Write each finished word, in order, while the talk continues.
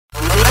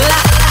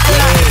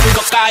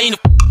flying.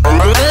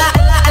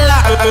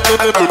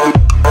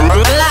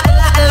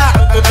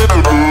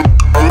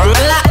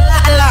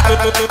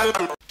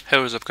 Hey,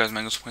 what's up guys,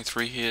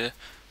 Mangoes23 here,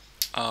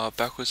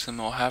 back with some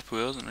more Happy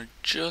Wheels, and I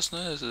just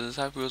noticed there's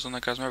Happy Wheels on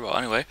that guy's mobile.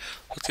 Anyway,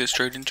 let's get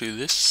straight into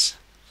this.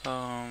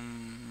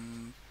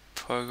 Pogo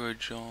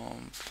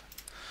Jump.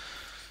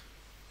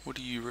 What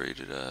do you rate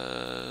it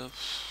at?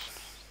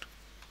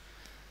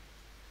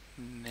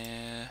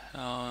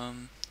 Nah,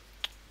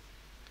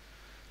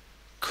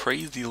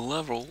 crazy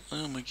level,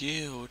 oh my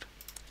god.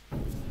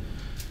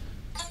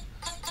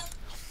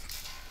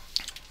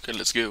 Okay,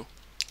 let's go.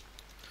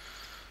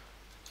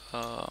 The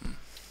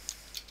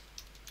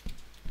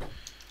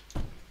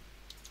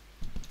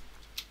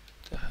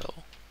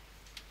hell?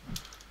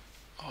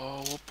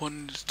 Oh, what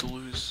button is to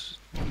lose?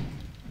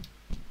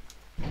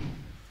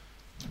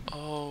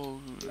 Oh,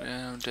 and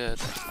I'm dead.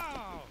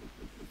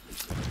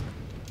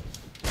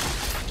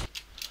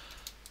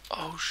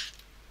 Oh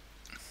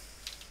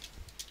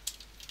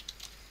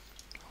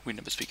we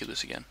never speak of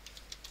this again.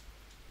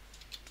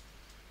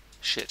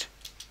 Shit.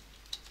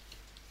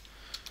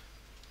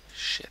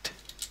 Shit.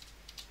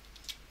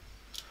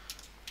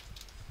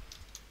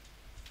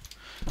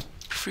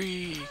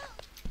 Free.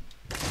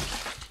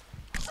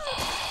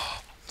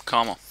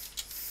 Karma.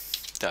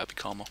 That'd be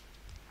karma.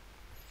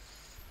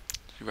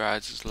 He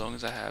rides as long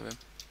as I have him.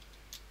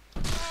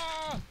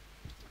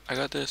 I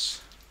got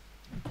this.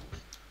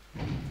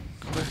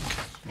 Quick.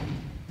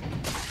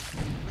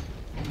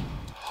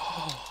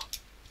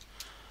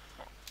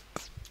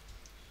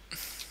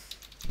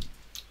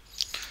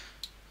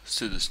 Let's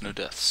do this, no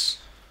deaths.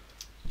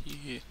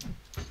 Yeah.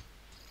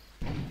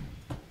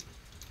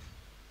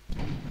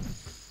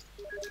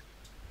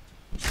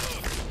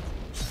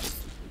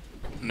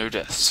 No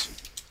deaths.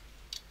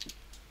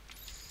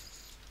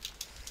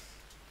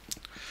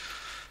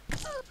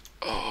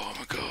 Oh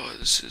my god,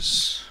 this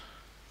is...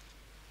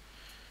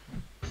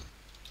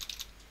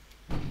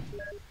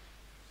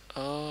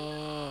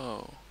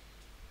 Oh,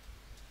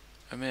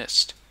 I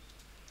missed.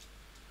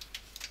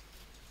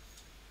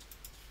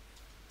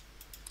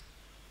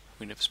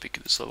 We never speak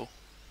of this level.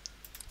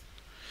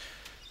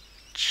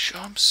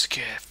 Jump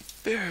scare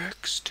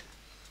fixed.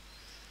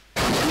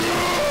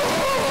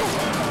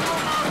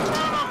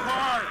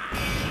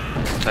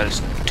 That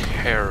is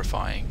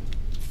terrifying.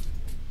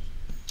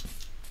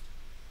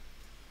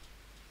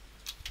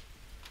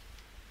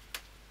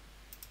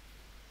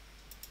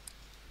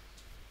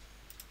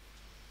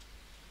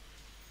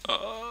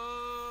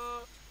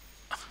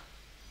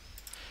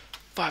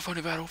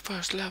 $500 battle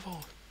first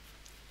level.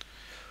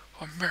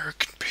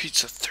 American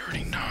Pizza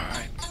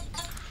 39.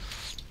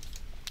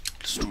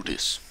 Let's do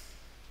this.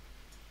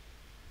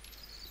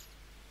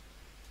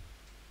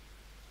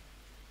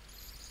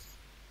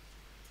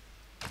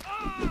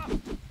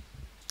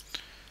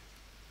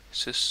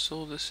 Is this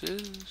all this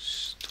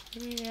is?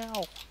 20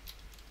 ow.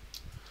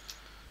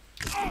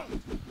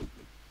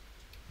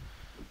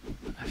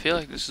 I feel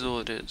like this is all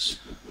it is.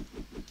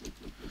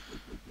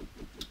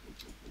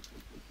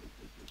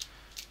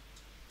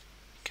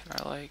 Can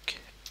I like...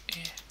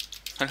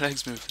 My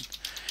leg's moving.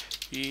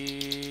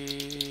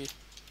 Yeah.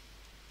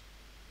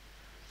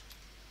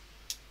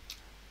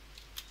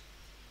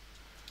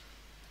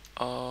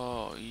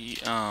 Oh,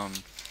 yeah,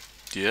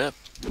 yep.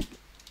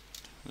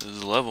 This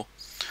is a level.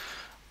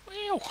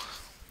 Wow.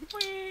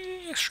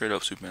 Straight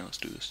up Superman, let's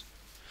do this.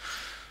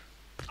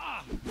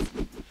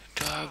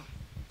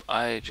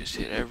 I just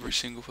hit every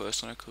single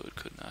person I could,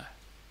 couldn't I?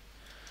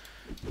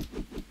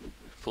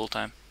 Full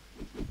time.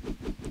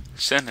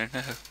 Center,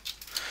 no.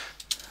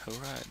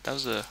 Alright, that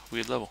was a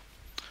weird level.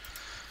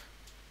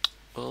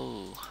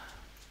 Oh.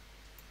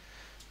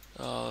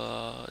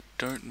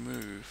 Don't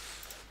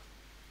move.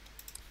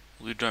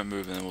 We'll do don't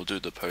move and then we'll do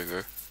the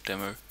pogo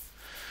demo.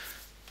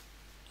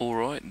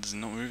 Alright, it's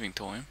not moving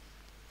time.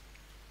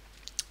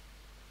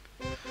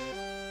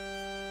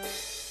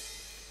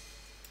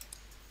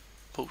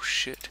 Oh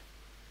shit.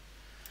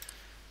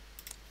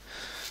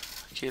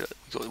 Okay,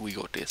 we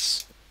got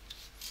this.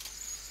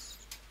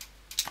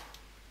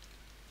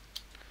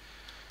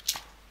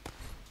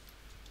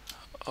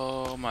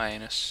 Oh my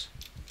anus.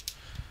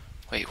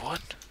 Wait,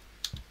 what?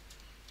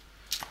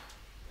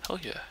 Hell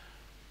yeah.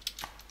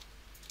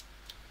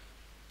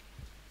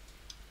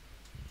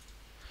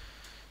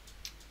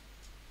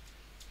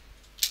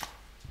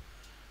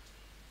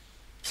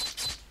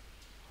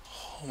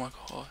 Oh my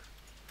god.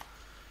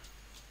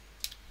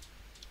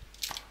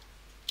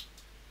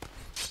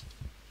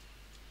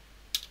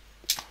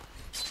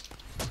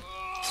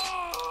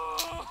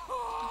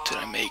 Did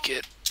I make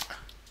it?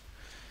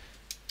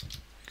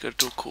 Gotta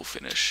do a cool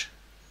finish.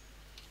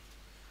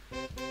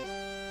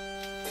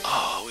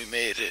 Oh, we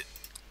made it.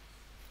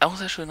 That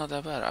was actually not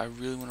that bad. I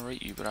really want to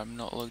rate you, but I'm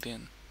not logged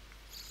in.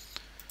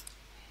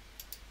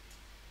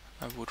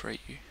 I would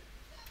rate you.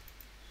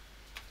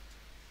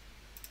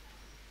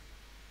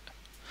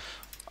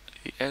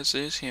 The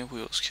SAS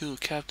Handwheels kill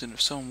captain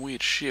of some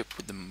weird ship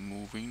with the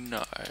moving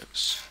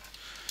knives.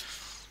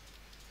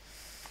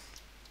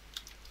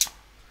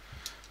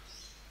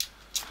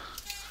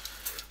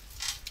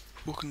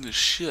 Welcome to the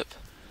ship.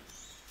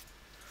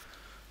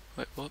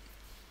 Wait, what?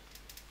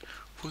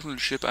 Welcome to the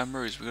ship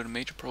Admirals. We got a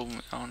major problem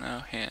on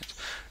our hands.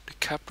 The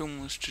captain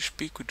wants to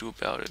speak with you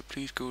about it.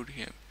 Please go to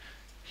him.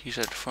 He's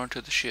at the front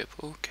of the ship.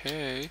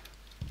 Okay.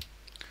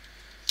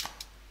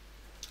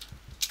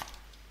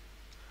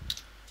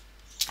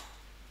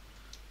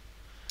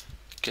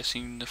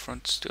 Guessing the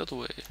front's the other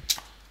way.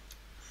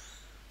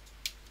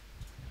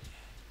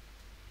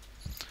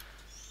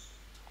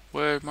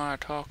 Where's my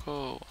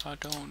taco? I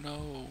don't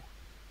know.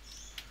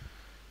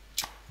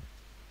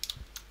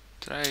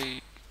 Did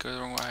I go the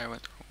wrong way? I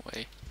went the wrong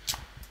way.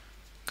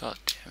 God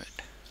damn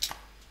it.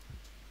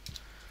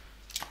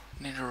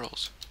 Ninja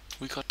rolls.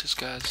 We got this,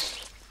 guys.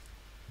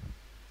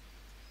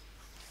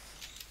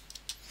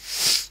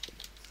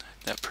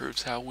 That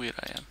proves how weird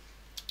I am.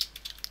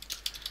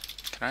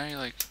 Can I,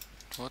 like,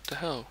 what the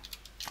hell?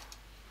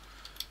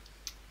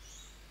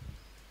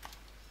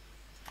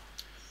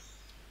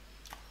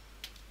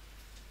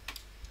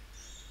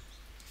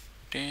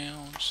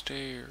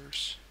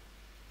 Downstairs.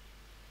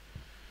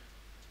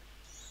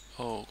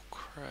 Oh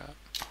crap.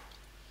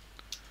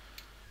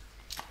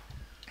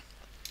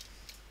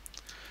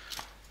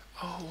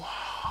 Oh,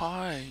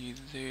 hi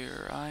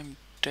there. I'm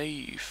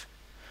Dave,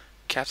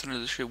 captain of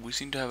the ship. We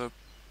seem to have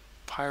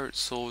pirate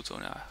swords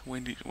on our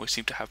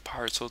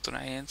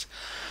hands.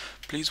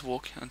 Please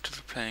walk onto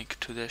the plank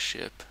to their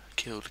ship.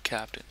 Kill the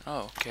captain.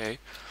 Oh, okay.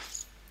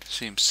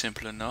 Seems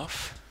simple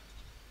enough.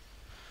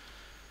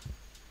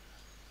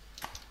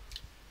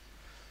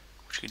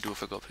 What you can do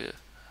if I go up here?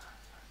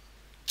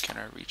 Can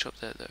I reach up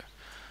there?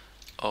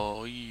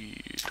 Oh, yeah,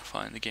 to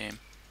find the game.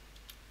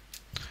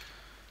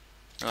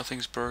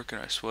 Nothing's broken,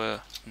 I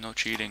swear. No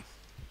cheating.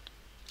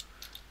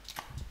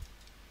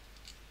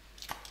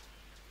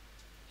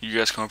 You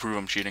guys can't prove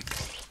I'm cheating.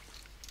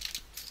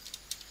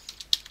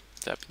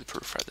 That'd be the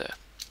proof right there.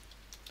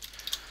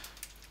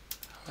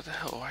 What the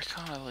hell? Why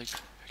can't I, like...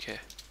 Okay.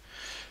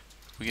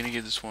 We're gonna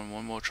give this one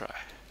more try.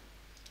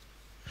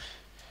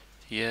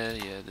 Yeah,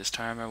 this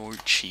time I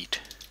won't cheat.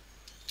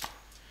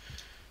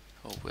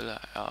 Oh, will I?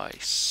 I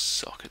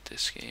suck at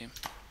this game.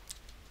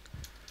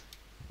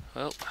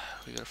 Well,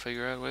 we gotta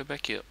figure out a way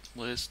back up.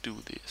 Let's do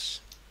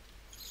this.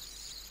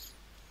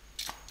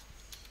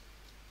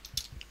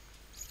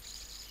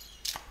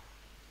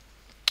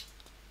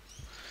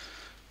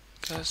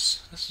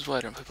 Guys, this is why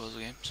I don't play puzzle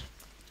games.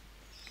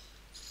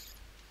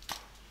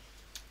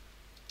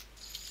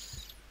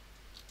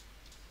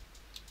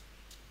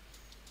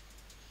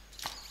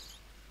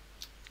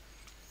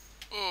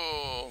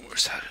 Oh,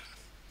 where's that?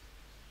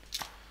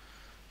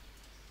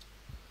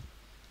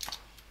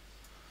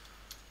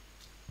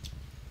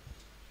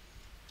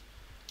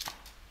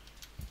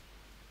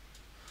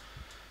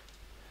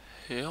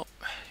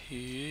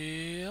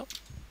 Yep.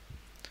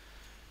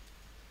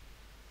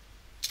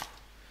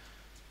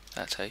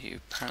 That's how you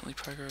apparently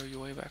progress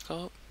your way back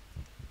up.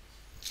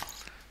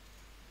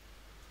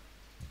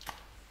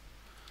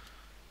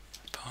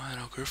 Fine,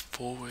 I'll go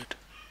forward.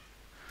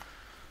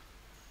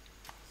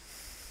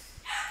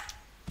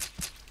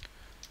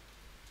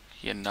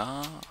 Yeah,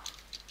 nah. I'm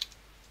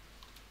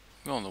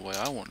going the way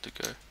I wanted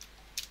to go.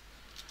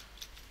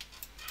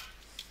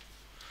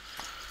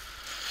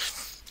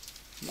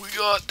 We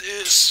got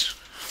this!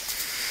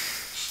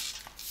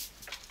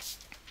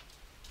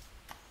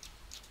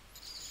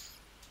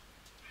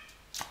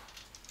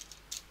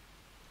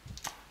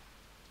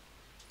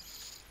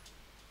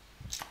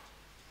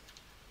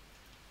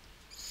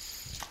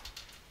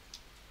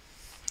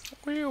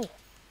 Wheel!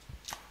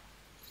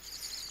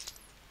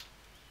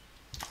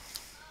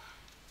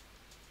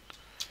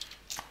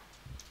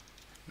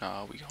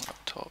 Nah, we going up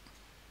top.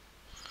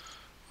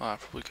 Oh, I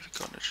probably could have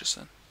gotten it just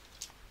then.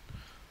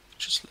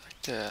 Just like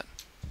that.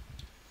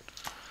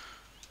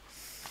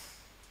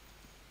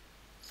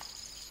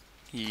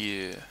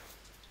 Yeah.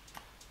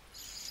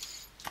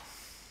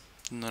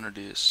 None of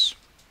this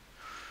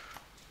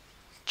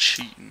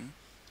cheating.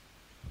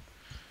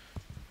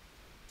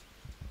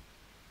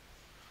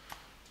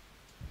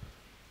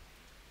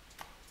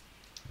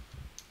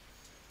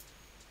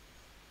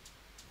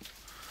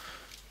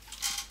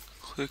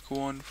 Click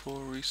 1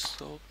 for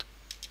result.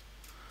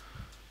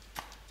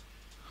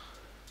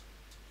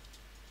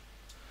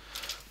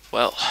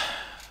 Well,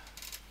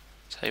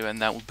 tell you,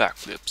 and that with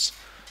backflips.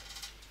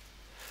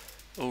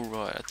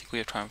 Alright, I think we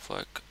have time for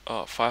like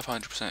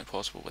 500%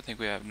 possible. I think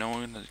we have no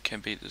one that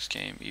can beat this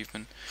game,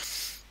 even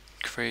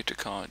create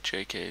account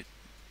JK.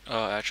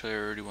 Actually I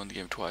already won the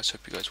game twice,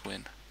 hope you guys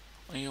win.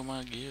 Oh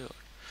my god.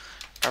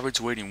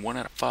 Average waiting 1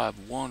 out of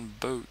 5, 1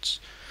 votes.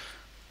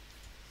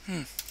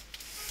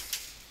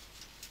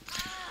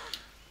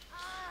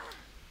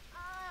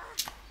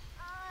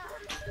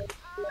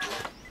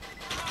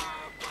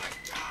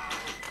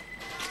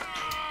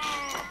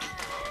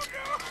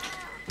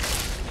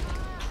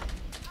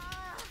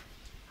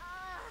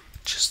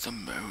 Just the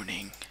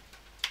moaning.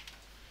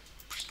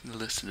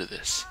 Listen to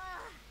this.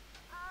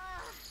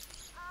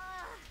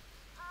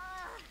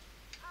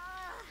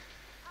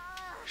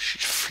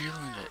 She's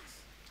feeling it.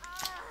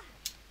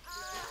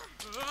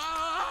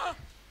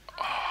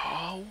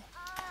 Oh.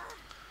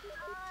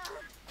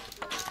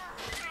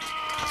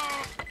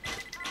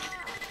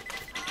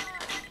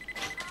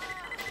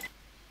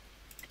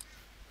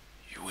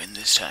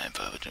 time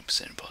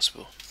 500%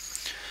 impossible.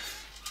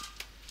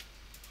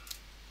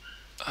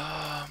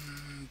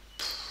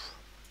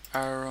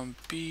 Iron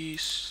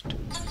Beast.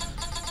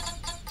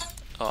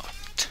 Oh,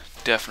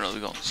 definitely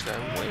going this guy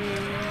way.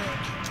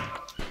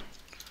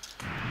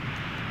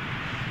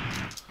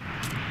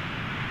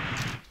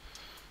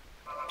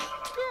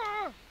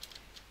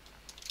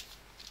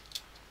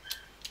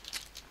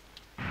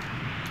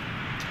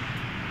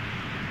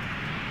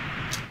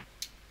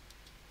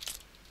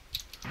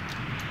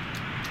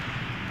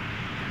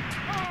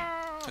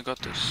 I got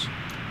this.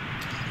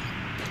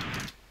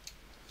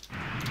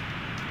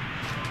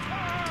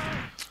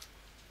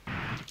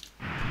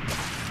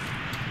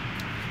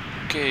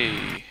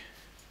 Okay,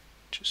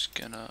 just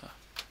gonna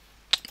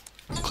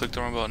click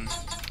the wrong button.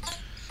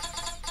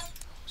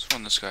 Let's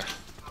run this guy.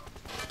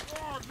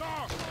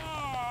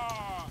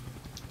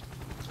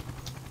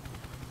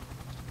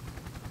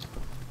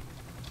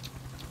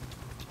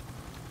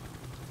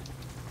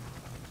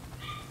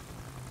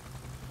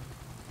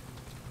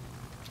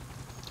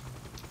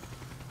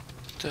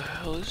 What the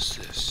hell is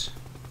this?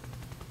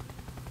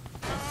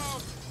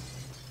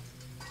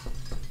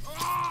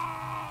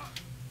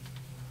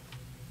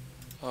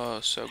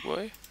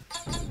 Segway?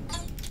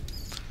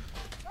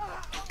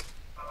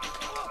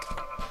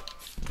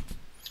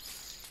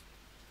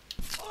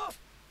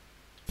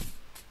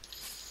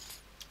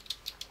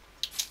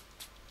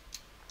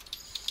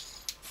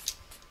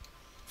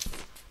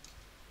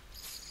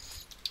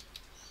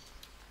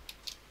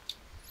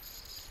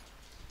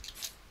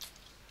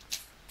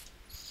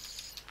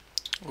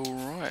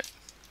 Alright.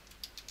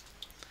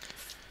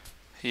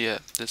 Yeah,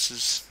 this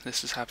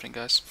is happening,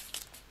 guys.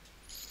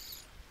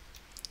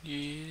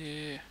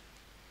 Yeah.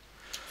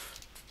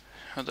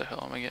 How the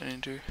hell am I getting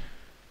into?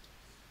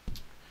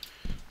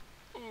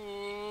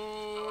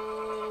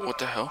 What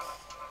the hell?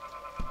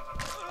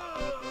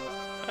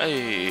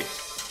 Hey.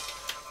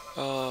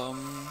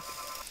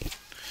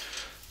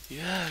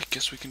 Yeah, I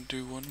guess we can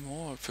do one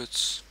more if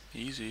it's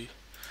easy.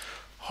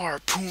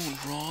 Harpoon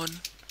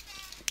run.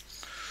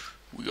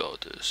 We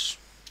got this.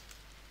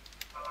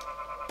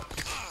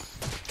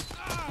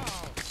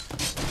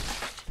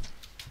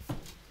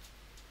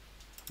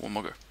 One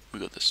more go. We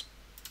got this.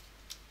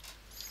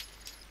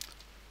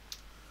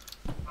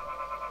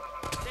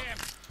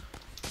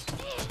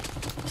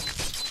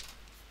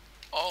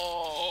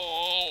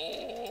 Oh,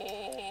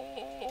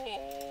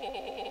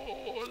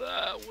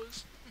 that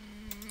was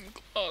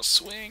glass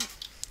swing.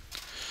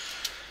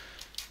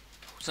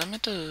 Was I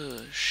meant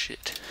to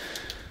shit?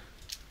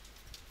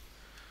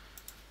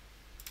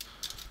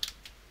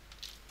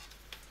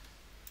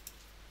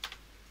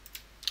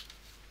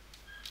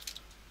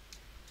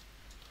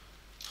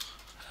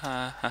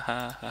 Ha ha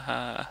ha ha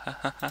ha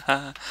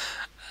ha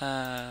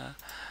ha.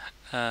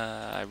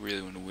 I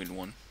really want to win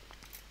one.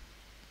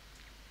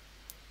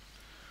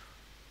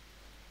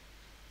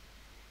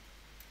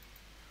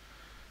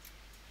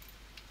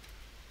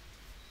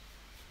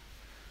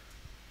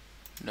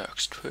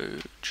 Next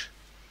page.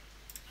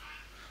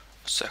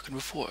 A second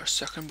before.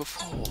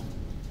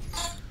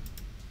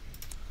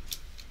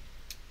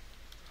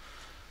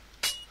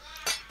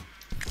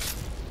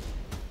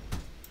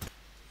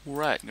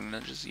 Right,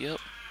 gonna just, yep.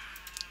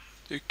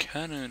 The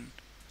cannon.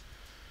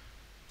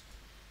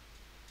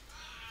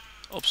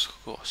 Obstacle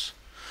course.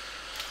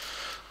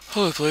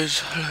 Hello players,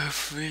 hello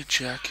free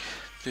Jack.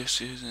 This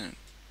is an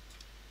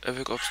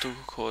epic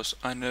obstacle course.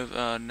 I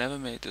never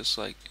made this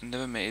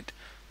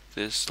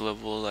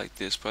level like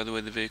this. By the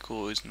way, the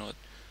vehicle is not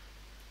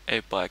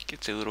a bike,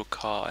 it's a little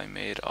car I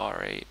made,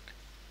 R8.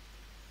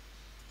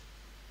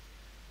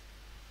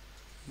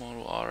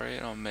 Model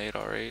R8, I made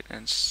R8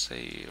 and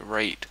say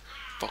rate.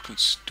 Fucking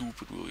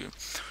stupid, William.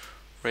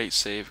 Rate,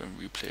 save, and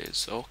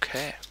replays.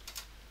 Okay.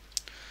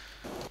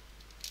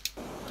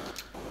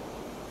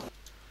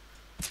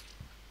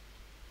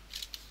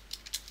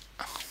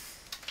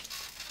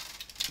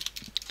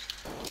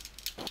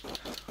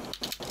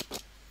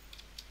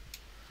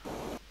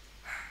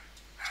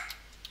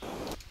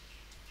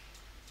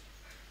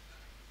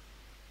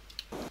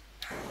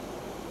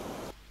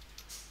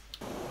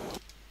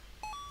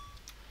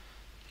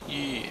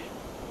 Yeah.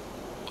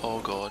 Oh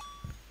god.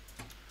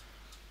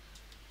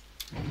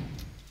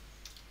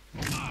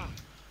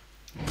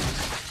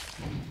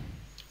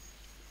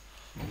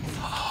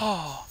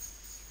 Oh.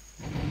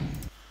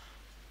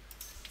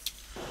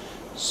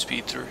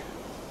 Speed through.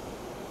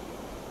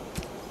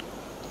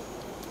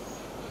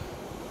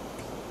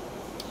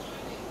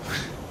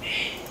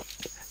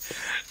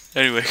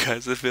 Anyway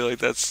guys, I feel like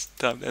that's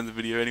time to end the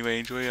video. Anyway,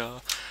 enjoy,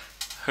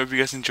 hope you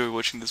guys enjoy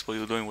watching this while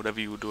you're doing whatever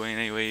you were doing.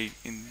 Anyway,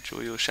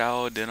 enjoy your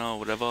shower, dinner,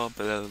 whatever,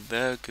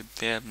 good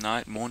day,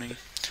 night, morning,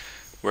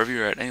 wherever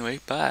you're at. Anyway,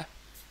 bye.